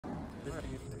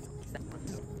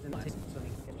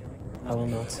I will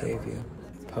not save you.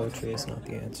 Poetry is not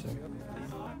the answer.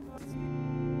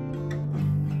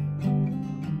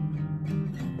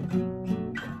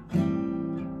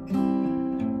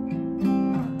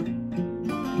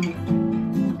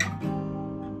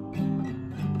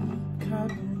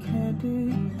 Cotton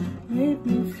candy made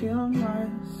me feel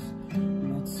nice.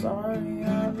 I'm not sorry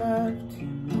I left, you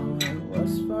know it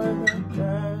was for the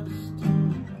best.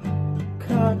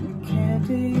 Cotton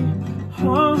candy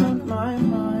haunted my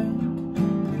mind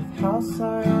with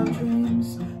house-eye on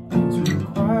dreams, things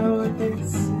require what they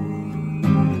see.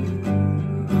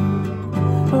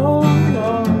 Oh,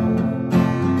 oh,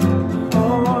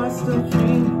 oh, I still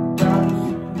dream about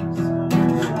you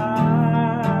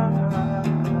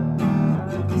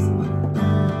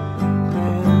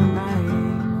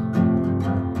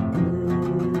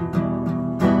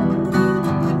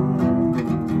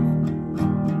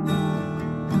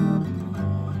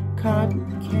Cotton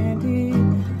candy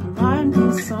remind me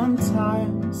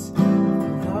sometimes of the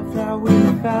love that we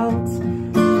felt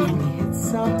when we hit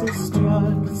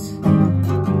self-destruct.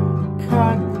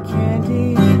 Cotton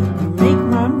candy make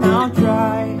my mouth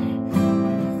dry.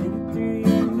 Everything through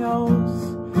your nose,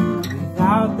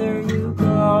 without there you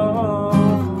go.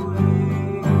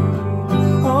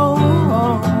 Oh,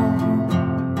 oh,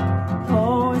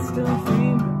 oh, I still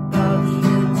dream about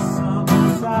you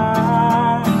sometimes.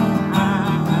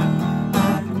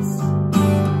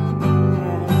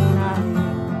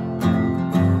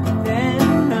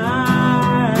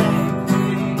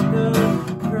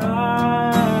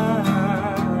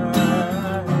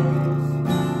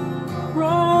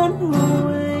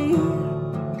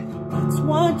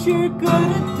 What you're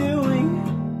gonna do